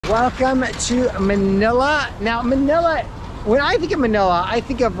Welcome to Manila. Now, Manila, when I think of Manila, I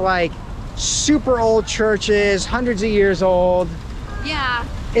think of like super old churches, hundreds of years old. Yeah.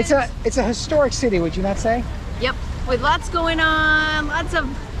 It's a historic city, would you not say? Yep. With lots going on, lots of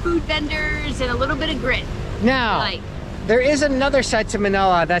food vendors, and a little bit of grit. Now, there is another side to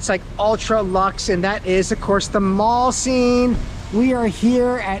Manila that's like ultra luxe, and that is, of course, the mall scene. We are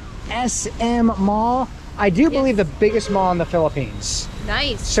here at SM Mall. I do believe the biggest mall in the Philippines.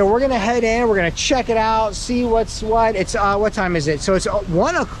 Nice. So we're gonna head in, we're gonna check it out, see what's what. It's what time is it? So it's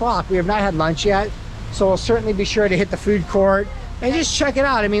 1 o'clock. We have not had lunch yet, so we'll certainly be sure to hit the food court and just check it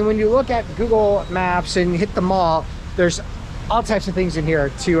out. I mean, when you look at Google Maps and hit the mall, there's all types of things in here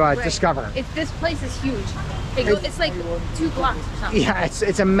to discover. This place is huge. It's like 2 blocks or something. Yeah,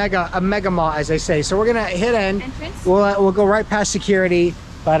 it's a mega mall, as they say. So we're gonna hit in. Entrance? We'll go right past security.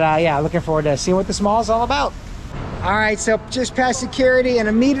 But yeah, looking forward to seeing what this mall is all about. All right, so just past security and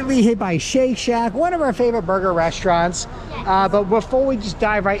immediately hit by Shake Shack, one of our favorite burger restaurants. But before we just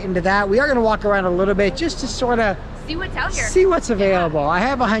dive right into that, we are gonna walk around a little bit just to sort of see what's out here. See what's available. I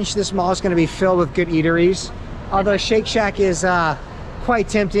have a hunch this mall is gonna be filled with good eateries. Although Shake Shack is quite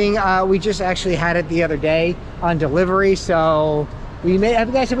tempting. We just actually had it the other day on delivery, so have you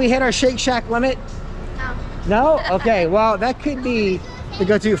guys hit our Shake Shack limit? No? Okay, well, that could be the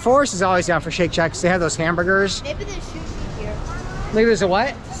go-to. Forrest is always down for Shake Shack because they have those hamburgers. Maybe there's sushi here. Maybe there's a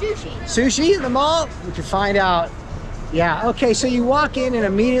what? Sushi. Sushi in the mall? We can find out. Yeah, okay, so you walk in and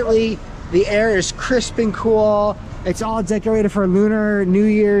immediately the air is crisp and cool. It's all decorated for Lunar New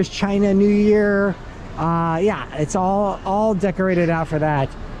Year's, China New Year. Yeah, it's all decorated out for that.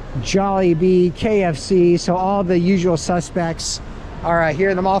 Jollibee, KFC, so all the usual suspects are here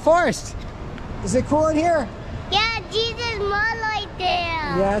in the mall. Forrest, is it cool in here? Yeah, Jesus Mall right there.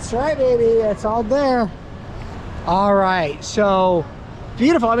 Yeah, that's right, baby. It's all there. All right, so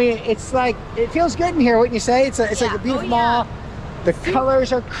beautiful. I mean, it's like, it feels good in here, wouldn't you say? It's like a beautiful mall. The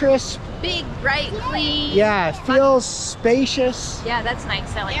colors are crisp. Big, bright, clean. Yeah, it feels spacious. Yeah, that's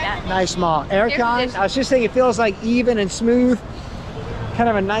nice. I like that. Nice mall. Aircon. I was just saying, it feels like even and smooth. Kind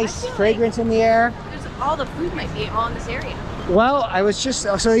of a nice fragrance in the air. All the food might be all in this area. Well, I was just,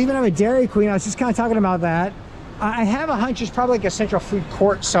 so even have a Dairy Queen. I was just kind of talking about that. I have a hunch it's probably like a central food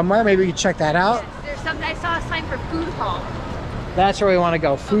court somewhere. Maybe we can check that out. Yes, there's something, I saw a sign for food hall. That's where we want to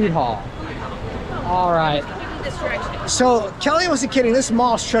go, food hall. All right. This direction. So Kelly wasn't kidding. This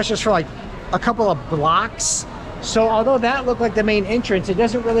mall stretches for like a couple of blocks. So although that looked like the main entrance, it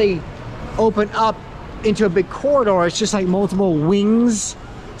doesn't really open up into a big corridor. It's just like multiple wings.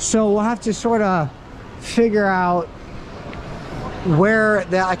 So we'll have to sort of figure out where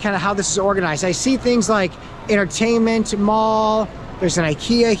how this is organized. I see things like entertainment mall. There's an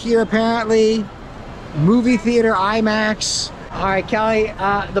IKEA here apparently. Movie theater, IMAX. All right, Kelly,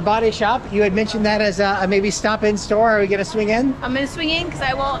 the body shop, you had mentioned that as a maybe stop-in store. Are we gonna swing in? I'm gonna swing in because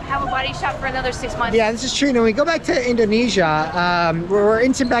I won't have a body shop for another 6 months. Yeah, this is true. Now we go back to Indonesia, we're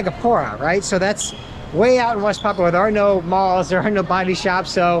in Tembagapura, right? So that's way out in West Papua. There are no malls, there are no body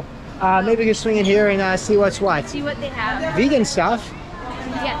shops, so maybe we can swing in here and see what's what. See what they have. Vegan stuff.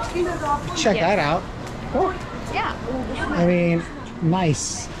 Yeah. Check that out. Cool. Yeah. I mean,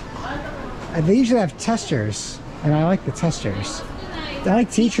 nice. They usually have testers, and I like the testers. I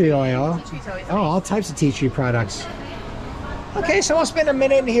like tea tree oil. Oh, all types of tea tree products. Okay, so we'll spend a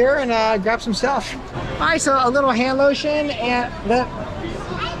minute in here and grab some stuff. All right, so a little hand lotion, and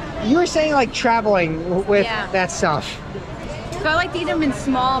you were saying like traveling with that stuff. So I like to eat them in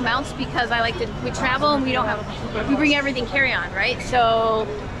small amounts because we travel and we bring everything carry-on, right? So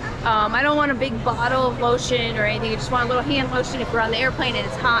I don't want a big bottle of lotion or anything. I just want a little hand lotion if we're on the airplane and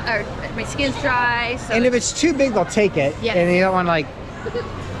it's hot or my skin's dry. So and if it's too big, they'll take it. Yes. And you don't want to like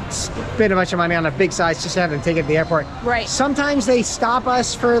spend a bunch of money on a big size just to have them take it to the airport. Right. Sometimes they stop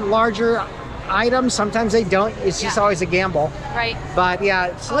us for larger items. Sometimes they don't. It's just always a gamble. Right. But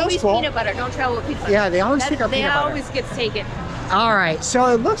yeah, so always that's cool. peanut butter. Don't travel with peanut butter. Yeah, they always take our peanut butter. They always gets taken. All right, so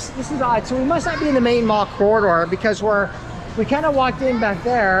it looks, this is odd. So we must not be in the main mall corridor because we kind of walked in back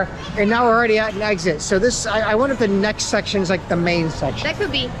there and now we're already at an exit. So this, I wonder if the next section is like the main section. That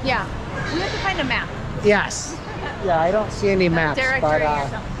could be, yeah. We have to find a map. Yes. Yeah, I don't see any maps, but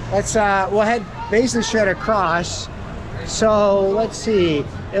let's, we'll head basically straight across. So let's see.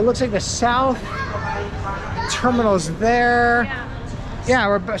 It looks like the south terminal's there. Yeah.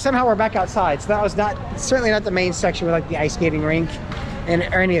 Yeah, somehow we're back outside. So that was certainly not the main section with like the ice skating rink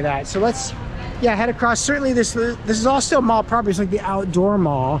or any of that. So let's, head across. Certainly this is all still mall property. It's like the outdoor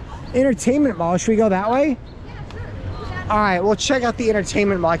mall. Entertainment mall, should we go that way? All right, we'll check out the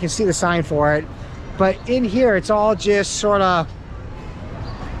entertainment mall. I can see the sign for it. But in here, it's all just sort of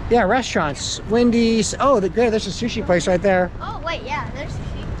Yeah, restaurants. Wendy's. Oh, good. There's a sushi place right there. Oh, wait, yeah, there's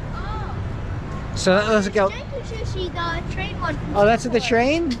sushi. Oh. So let's go. Genko Sushi, the train one. Oh, that's at the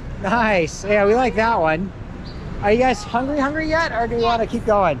train? Nice. Yeah, we like that one. Are you guys hungry yet? Or do we want to keep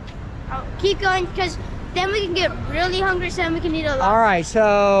going? Oh, keep going, because then we can get really hungry, so then we can eat a lot. All right,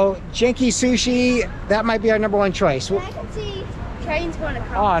 so Genko Sushi, that might be our #1 choice. I can see trains going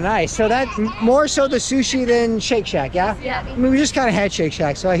across. Oh, nice. So that more so the sushi than Shake Shack, yeah? Yeah. I mean, we just kind of had Shake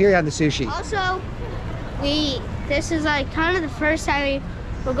Shack, so I hear you on the sushi. Also, this is like kind of the first time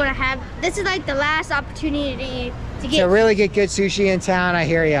we're gonna have, this is like the last opportunity to get. To really get good sushi in town, I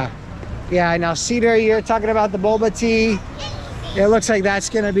hear ya. Yeah, now Cedar, you're talking about the boba tea. It looks like that's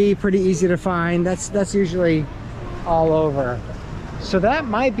gonna be pretty easy to find. That's usually all over. So that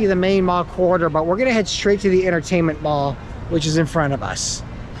might be the main mall quarter, but we're gonna head straight to the entertainment mall, which is in front of us.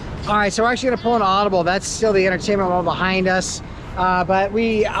 All right, so we're actually gonna pull an audible. That's still the entertainment mall behind us. But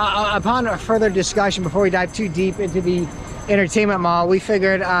we, upon a further discussion, before we dive too deep into the entertainment mall, we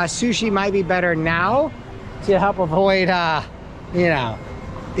figured sushi might be better now to help avoid, you know,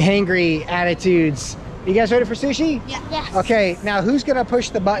 hangry attitudes. You guys ready for sushi? Yeah. Yes. Okay, now who's gonna push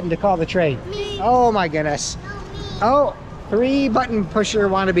the button to call the train? Me. Oh my goodness. Oh, 3 button pusher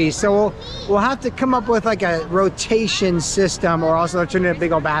wannabes. So we'll have to come up with like a rotation system, or also turn into a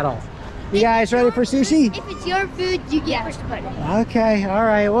big old battle. You guys ready for sushi? If it's your food, you get push the button. Okay, all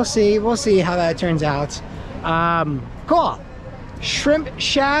right, we'll see how that turns out. Cool. Shrimp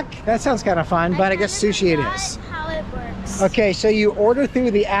Shack, that sounds kind of fun, but I guess sushi it is. How it works. Okay, so you order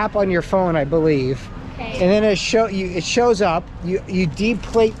through the app on your phone, I believe. Okay. And then it shows up, you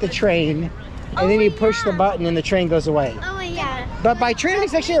deplate the train, and then you push the button and the train goes away. Oh yeah. But by train,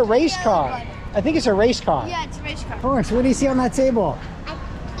 it's actually a race car. I think it's a race car. Yeah, it's a race car. Of course, what do you see on that table? A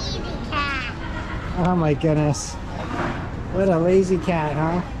kitty cat. Oh my goodness. What a lazy cat,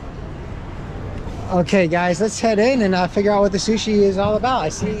 huh? Okay guys, let's head in and figure out what the sushi is all about. I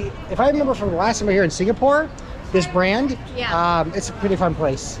see, if I remember from the last time we were here in Singapore, this brand, it's a pretty fun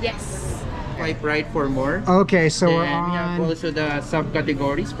place. Yes. Swipe right for more. Okay, so Then we're we have on. also the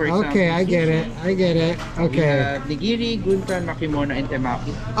subcategories. For example, Okay, I get it. I get it. We Okay. have nigiri, gunkan, makimono, and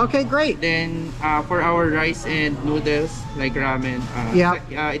temaki. Okay, great. Then for our rice and noodles, like ramen,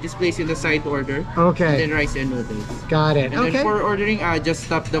 it is placed in the side order. Okay. Then rice and noodles. Got it. And then Okay. for ordering, just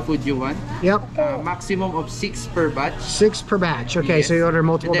tap the food you want. Yep. Maximum of 6 per batch. 6 per batch. Okay, Yes. so you order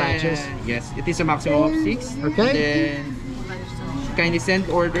multiple And then, batches. Yes, it is a maximum of 6. Okay. Then kindly send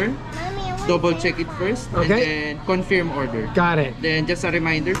order. Double check it first, Okay. and then confirm order. Got it. Then just a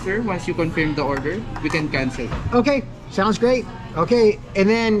reminder, sir, once you confirm the order, we can cancel. Okay, sounds great. Okay, and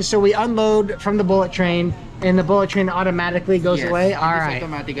then so we unload from the bullet train, and the bullet train automatically goes Yes, away. it All is right.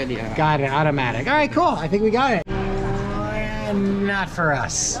 automatically. Got it, automatic. All right, cool. I think we got it. Not for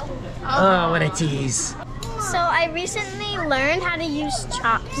us. Oh, what a tease. So I recently learned how to use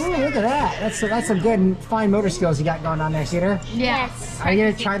chops. Ooh, look at that. That's some good and fine motor skills you got going on there, Cedar. Yes. Are you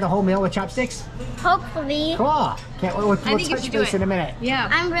gonna try the whole meal with chopsticks? Hopefully. Cool. Can't wait. We'll think you touch should do base it. in a minute. Yeah.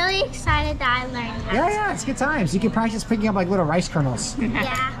 I'm really excited that I learned how. Yeah, it's good times. You can practice picking up like little rice kernels.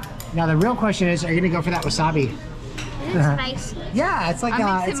 Yeah. Now the real question is, are you gonna go for that wasabi? It is spicy. Yeah, it's like I'm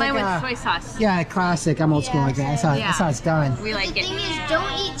mixing it's mine like with soy sauce. yeah, classic. I'm old school like that. That's how it's done. We like The it. thing is,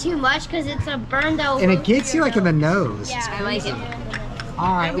 don't eat too much because it's a burned out. And it gets you like in the nose. Yeah. I like it.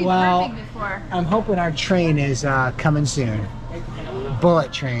 All right, I've well, been before. I'm hoping our train is coming soon.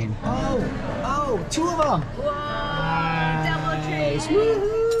 Bullet train. Oh, 2 of them. Double train. Nice.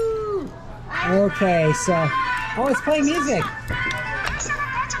 Woohoo! Okay, so it's playing music.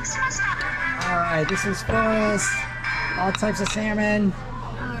 All right, this is Forrest. All types of salmon.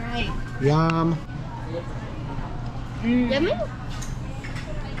 All right. Yum. Yummy?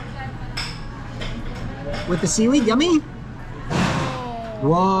 With the seaweed, yummy.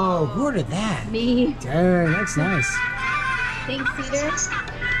 Whoa, who ordered that? Me. Dang, that's nice. Thanks, Cedar.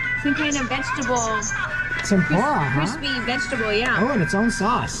 Some kind of vegetable, Tempura, huh? crispy vegetable, yeah. Oh, and its own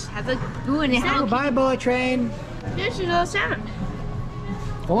sauce. Has a ooh, and it has Oh, bye, bullet train. this is a salmon.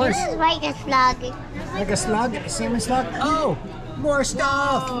 Forrest. This is like a slug. Like a slug, a salmon slug. Oh, more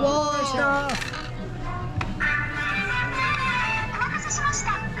stuff. More stuff.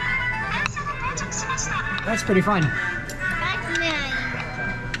 That's pretty fun. That's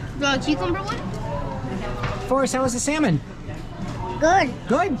nice. The cucumber one? Forrest, how was the salmon? Good.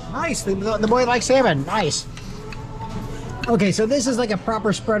 Good. Nice. The boy likes salmon. Nice. Okay, so this is like a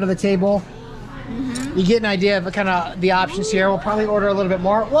proper spread of the table. You get an idea of kind of the options here. We'll probably order a little bit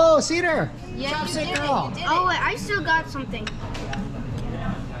more. Whoa, Cedar. Yeah, Chopstick you did girl. it. You did Oh, wait, I still got something.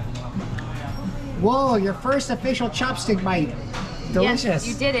 Whoa, your first official chopstick bite. delicious. Yes,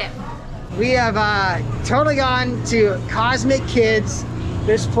 you did it. We have totally gone to Cosmic Kids.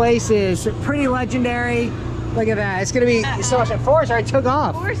 This place is pretty legendary. Look at that. It's gonna be so much fun. Forrest already took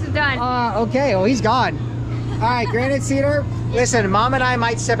off. Forrest is done. Okay, well he's gone. All right, Granite and Cedar. Listen, Mom and I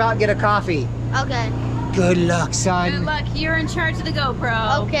might step out and get a coffee. Okay. Good luck, son. Good luck. You're in charge of the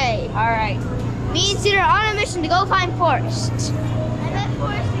GoPro. Okay. All right. Me and Cedar are on a mission to go find Forrest. I bet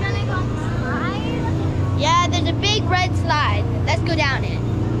Forrest is gonna go slide. Yeah, there's a big red slide. Let's go down it.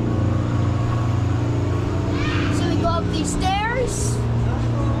 So we go up these stairs.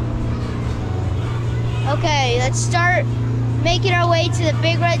 Okay, let's start making our way to the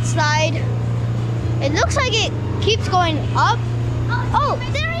big red slide. It looks like it keeps going up. Oh,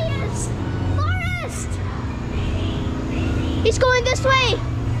 there he is! Forrest! He's going this way.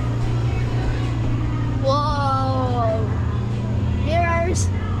 Whoa! Mirrors.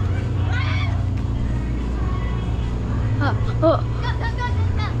 Oh.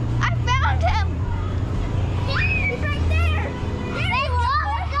 I found him! He's right there! There you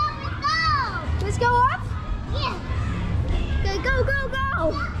are! Let's go up? Yeah. Okay, go, go, go!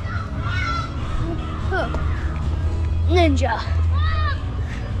 Ninja.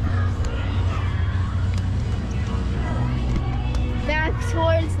 Back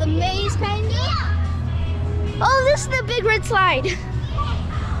towards the maze, kind of. Oh, this is the big red slide. You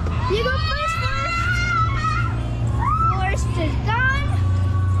go first, Forrest. Forrest is gone.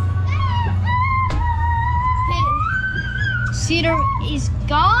 Okay. Cedar is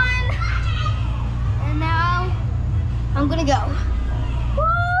gone. And now I'm gonna go.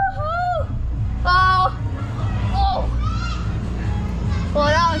 Woohoo! Oh. Oh. Well,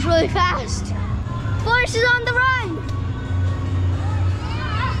 that was really fast. Forrest is on the run.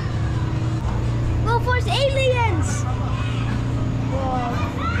 Go, Forrest, aliens. Whoa.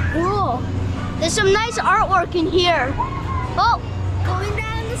 Cool. There's some nice artwork in here. Oh, going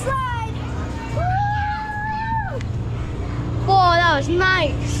down the slide. Woo! Whoa, that was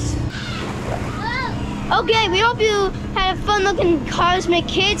nice. Okay, we hope you had a fun looking Cosmic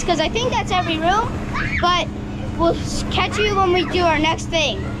Kids, because I think that's every room. But we'll catch you when we do our next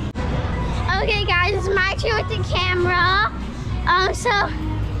thing. Okay guys, it's my turn with the camera. So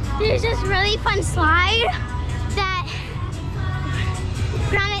there's this really fun slide that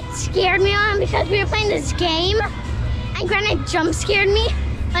Granite scared me on because we were playing this game and Granite jump scared me.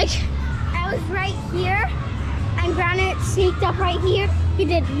 Like, I was right here and Granite sneaked up right here. He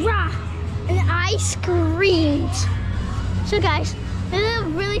did rah, and I screamed. So guys, this is a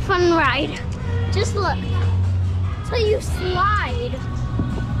really fun ride. Just look. So you slide.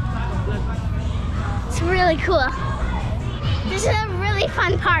 It's really cool. This is a really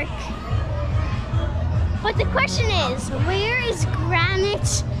fun park. But the question is, where is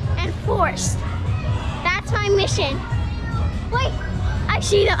Granite and Forrest? That's my mission. Wait, I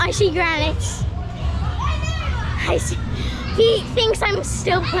see Granite. I see. He thinks I'm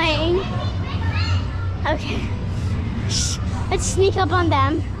still playing. Okay. Shh, let's sneak up on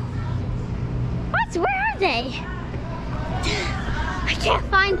them. What? Where are they? I can't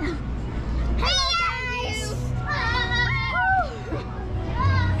find them. Hello, guys.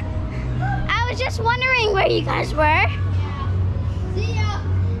 I was just wondering where you guys were. See ya.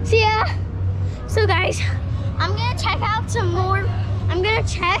 See ya. So guys, I'm gonna check out some more. I'm gonna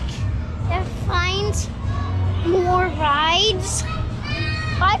check and find more rides.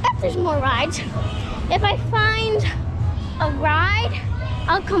 I bet there's more rides. If I find a ride,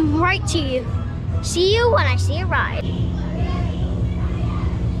 I'll come right to you. See you when I see a ride.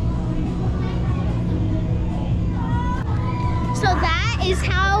 So that is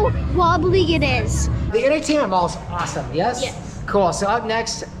how wobbly it is. The entertainment mall is awesome, yes? Yes. Cool, so up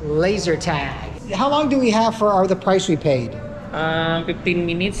next, laser tag. How long do we have for the price we paid? 15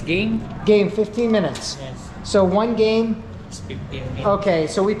 minutes game. Game, 15 minutes. Yes. So one game, It's 15 minutes. okay,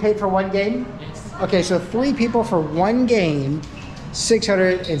 so we paid for one game? Yes. Okay, so 3 people for one game,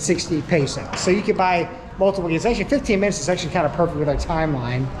 660 pesos. So you could buy multiple games. Actually, 15 minutes is actually kind of perfect with our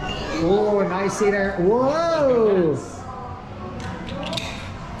timeline. Whoa, nice Cedar. Whoa!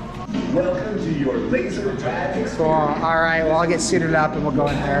 Welcome to your laser tag experience. Cool. All right, well, I'll get suited up and we'll go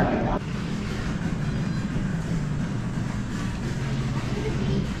in there.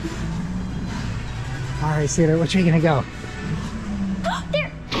 All right, Cedar, which way are you gonna go?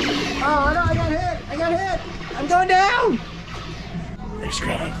 There. Oh, no, I got hit. I got hit. I'm going down. There's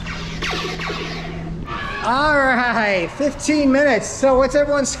Granite. All right, 15 minutes. So what's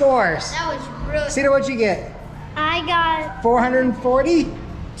everyone's scores? That was really. Cedar, what'd you get? I got 440?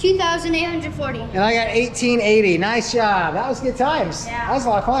 2,840. And I got 1880. Nice job. That was good times. Yeah. That was a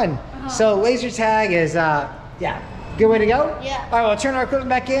lot of fun. So laser tag is, yeah, Good way to go? Yeah. All right, we'll turn our equipment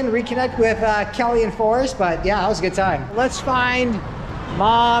back in, reconnect with Kelly and Forrest, but yeah, that was a good time. Let's find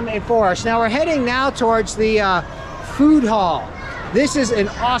Mom and Forrest. Now we're heading now towards the food hall. This is an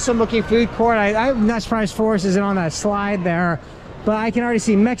awesome looking food court. I'm not surprised Forrest isn't on that slide there, but I can already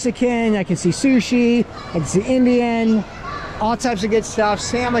see Mexican, I can see sushi, I can see Indian, all types of good stuff,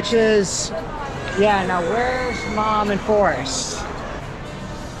 sandwiches. Yeah, now where's Mom and Forrest?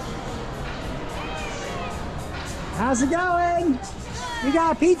 How's it going? You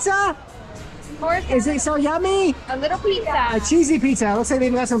got a pizza? Is it so yummy? A little pizza. A cheesy pizza. Looks like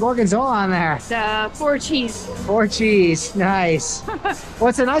they've got some gorgonzola on there. It's 4 cheese. 4 cheese. Nice. Well,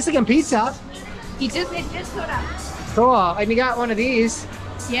 it's a nice looking pizza. It just showed up. Cool. And you got one of these.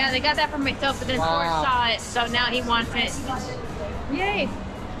 Yeah, they got that for myself, but then Forrest saw it, so now he wants it. Yay.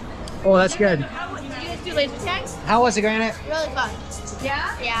 Oh, that's good. Did you guys do laser tag? How was it, Granite? Really fun.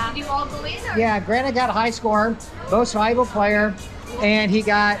 Yeah? Yeah. Did you all go in? Or? Yeah, Granite got a high score, most valuable player, and he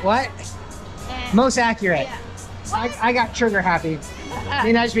got what? Most accurate. Yeah. I got trigger happy. I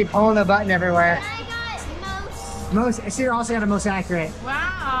mean, I just be pulling the button everywhere. I got most. Cedar also got a most accurate.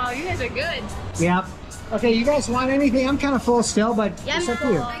 Wow, you guys are good. Yep. Okay, you guys want anything? I'm kind of full still, but Yeah, it's I'm up to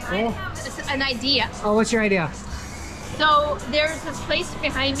you. full. I Cool. have an idea. Oh, what's your idea? So there's this place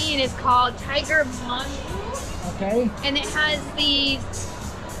behind me, and it's called Tiger Manju, Okay. and it has these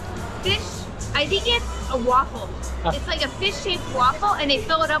fish. I think it's a waffle. It's like a fish-shaped waffle, and they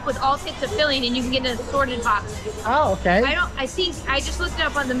fill it up with all types of filling, and you can get an assorted box. Oh, okay. I think I just looked it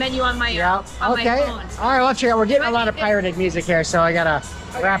up on the menu on my Yeah. on Okay. my All phone. right, let's check it out. We're getting a Might lot be of good. pirated music here, so I gotta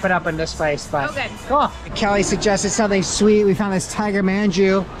wrap it up in this place. But Okay. cool. Kelly suggested something sweet. We found this Tiger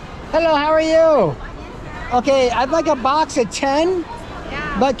Manju. Hello, how are you? Okay, I'd like a box of 10. Yeah.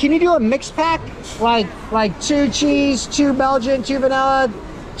 But can you do a mixed pack? Like 2 cheese, 2 Belgian, 2 vanilla,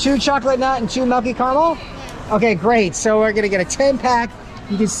 2 chocolate nut, and 2 milky caramel? Okay, great. So we're gonna get a 10 pack.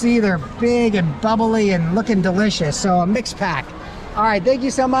 You can see they're big and bubbly and looking delicious. So a mixed pack. All right, thank you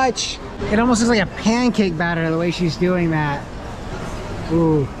so much. It almost looks like a pancake batter the way she's doing that.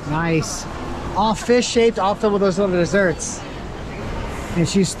 Ooh, nice. All fish shaped, all filled with those little desserts. And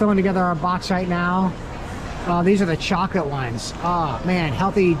she's throwing together our box right now. Oh, these are the chocolate ones. Oh man,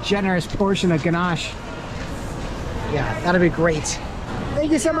 healthy, generous portion of ganache. Yeah, that'll be great.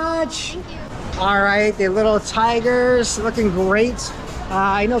 Thank you so much. Thank you. All right, the little tigers looking great.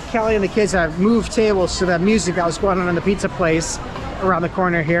 I know Kelly and the kids have moved tables to the music that was going on in the pizza place around the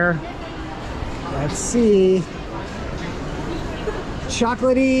corner here. Let's see.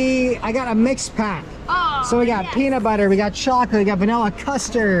 Chocolatey, I got a mixed pack. Oh, So we got yes. peanut butter, we got chocolate, we got vanilla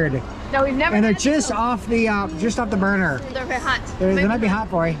custard. No, we've never. And they're had just those. off the burner. They're very hot. They might be hot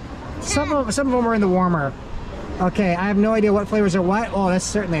for you. Some of them are in the warmer. Okay, I have no idea what flavors are what. Oh, that's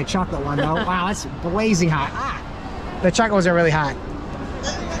certainly a chocolate one though. Wow, that's blazing hot. Ah, the chocolate ones are really hot.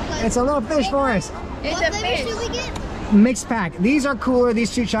 It's a little fish for us. It's What a flavors fish. do we get? Mixed pack. These are cooler.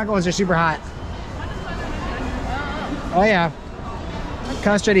 These 2 chocolate ones are super hot. Oh yeah.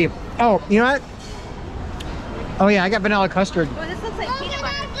 Custardy. Oh, you know what? Oh yeah, I got vanilla custard. Oh, this looks like peanut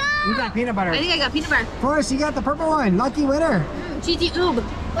butter. You got peanut butter. I think I got peanut butter. Forrest, you got the purple one. Lucky winner. Cheesy oob.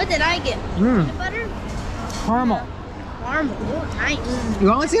 What did I get? Mmm. Peanut butter? Caramel. Caramel. Oh, nice. You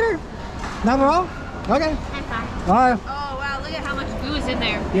want one, Cedar? Not at all? Okay. High five. All right. Oh wow, look at how much goo is in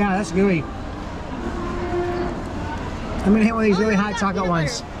there. Yeah, that's gooey. I'm gonna hit one of these really Oh, hot yeah, chocolate peanut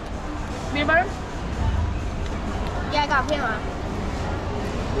ones. Peanut butter? Yeah, I got peanut butter.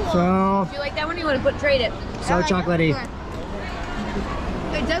 So, Do you like that one or you want to trade it? so chocolatey.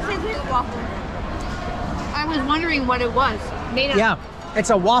 It does taste like a waffle. I was wondering what it was. Made of. Yeah, it's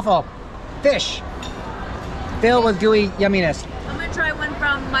a waffle. Fish. Filled with gooey yumminess. I'm gonna try one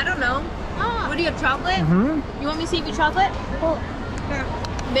from, I don't know. Oh, What do you have, chocolate? Mm-hmm. You want me to see if you chocolate? Here.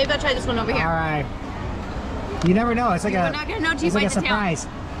 Maybe I'll try this one over All here. right. You never know. It's like We're a, not gonna know till it's you like a bite the tail. surprise.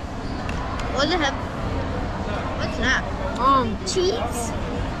 what does it have? What's that? Cheese?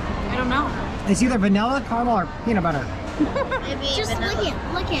 I don't know. It's either vanilla, caramel, or peanut butter. Maybe just lick it.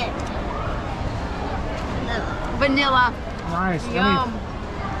 Lick it. Vanilla. Nice. Yummy. Yum.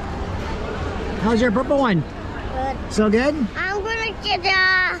 How's your purple one? Good. So good? I'm gonna get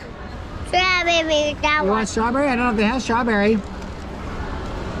the strawberry. That You one. want strawberry? I don't know if they have strawberry.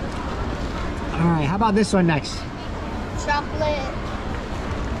 All right, how about this one next? Chocolate.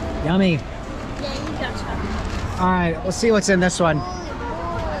 Yummy. Yeah, you got chocolate. All right, we'll see what's in this one.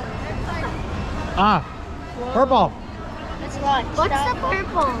 Ah, purple. What's the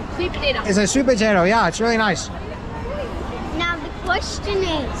purple? Sweet potato. It's a sweet potato. Yeah, it's really nice. Now the question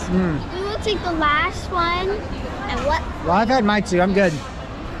is, we will take the last one, and what? Well, I've had mine too. I'm good.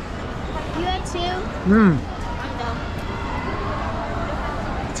 You had 2? Mmm.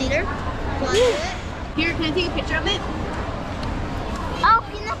 Cedar. Here, can I take a picture of it? Oh,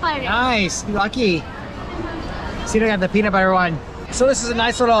 peanut butter. Nice, lucky. Cedar got the peanut butter one. So this is a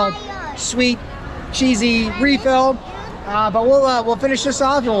nice little sweet, cheesy refill. But we'll finish this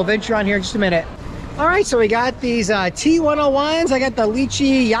off and we'll venture on here in just a minute. All right, so we got these T101s. I got the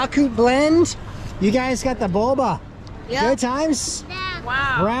lychee Yakult blend. You guys got the boba. Yeah. Good times.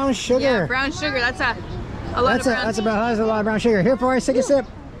 Wow. Brown sugar. Yeah, brown sugar. That's a lot of brown sugar. That's a lot of brown sugar. Here, Forrest, take a sip.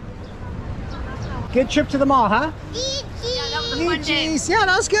 Good trip to the mall, huh? Yeah, that was a fun day. Jeez. Yeah,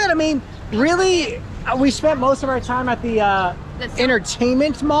 that was good. I mean, really, we spent most of our time at the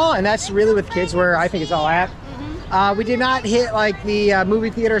entertainment mall, and that's really with kids where I think it's all at. We did not hit like the movie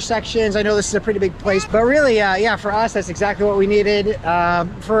theater sections. I know this is a pretty big place, but really, yeah, for us, that's exactly what we needed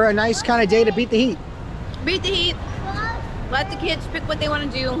for a nice kind of day to beat the heat. Beat the heat. Let the kids pick what they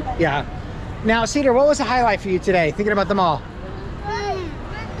want to do. Yeah. Now, Cedar, what was the highlight for you today, thinking about the mall?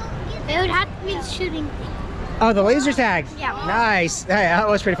 It would have to be the shooting thing. Oh, the laser tag. Yeah. Nice. Hey, that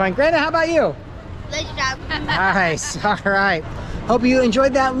was pretty fun. Greta, how about you? Laser tag. Nice. All right. Hope you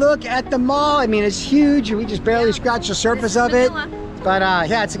enjoyed that look at the mall. I mean, it's huge. We just barely scratched the surface of it. But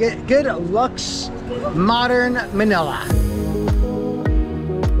yeah, it's a good looks, modern Manila.